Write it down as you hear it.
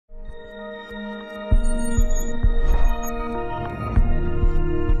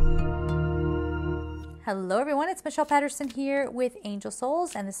Hello everyone, it's Michelle Patterson here with Angel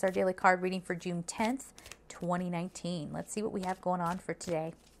Souls, and this is our daily card reading for June 10th, 2019. Let's see what we have going on for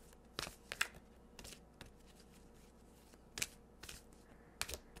today.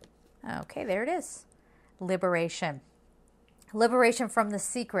 Okay, there it is. Liberation. Liberation from the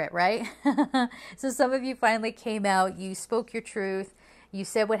secret, right? So some of you finally came out, you spoke your truth, you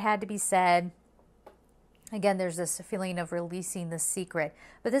said what had to be said. Again, there's this feeling of releasing the secret.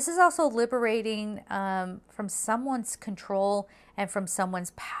 But this is also liberating from someone's control and from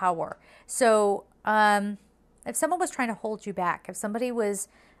someone's power. So if someone was trying to hold you back, if somebody was,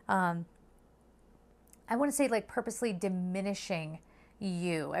 I want to say like purposely diminishing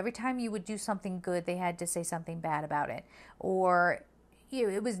you. Every time you would do something good, they had to say something bad about it. Or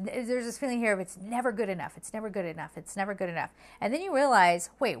there's this feeling here of it's never good enough, it's never good enough, it's never good enough. And then you realize,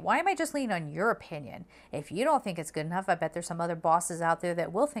 wait, why am I just leaning on your opinion? If you don't think it's good enough, I bet there's some other bosses out there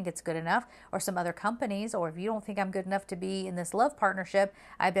that will think it's good enough, or some other companies, or if you don't think I'm good enough to be in this love partnership,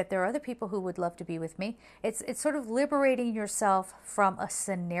 I bet there are other people who would love to be with me. It's sort of liberating yourself from a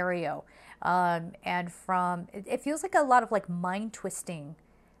scenario, and from, it feels like a lot of like mind twisting,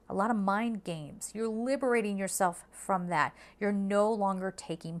 a lot of mind games. You're liberating yourself from that. You're no longer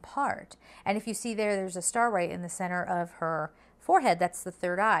taking part. And if you see there's a star right in the center of her forehead. That's the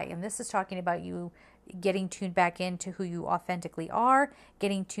third eye. And this is talking about you getting tuned back into who you authentically are,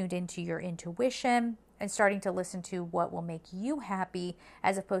 getting tuned into your intuition, and starting to listen to what will make you happy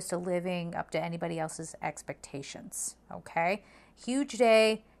as opposed to living up to anybody else's expectations. Okay? Huge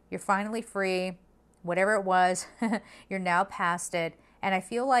day. You're finally free. Whatever it was, you're now past it. And I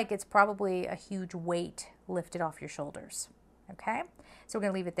feel like it's probably a huge weight lifted off your shoulders. Okay? So we're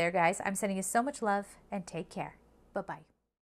going to leave it there, guys. I'm sending you so much love and take care. Bye-bye.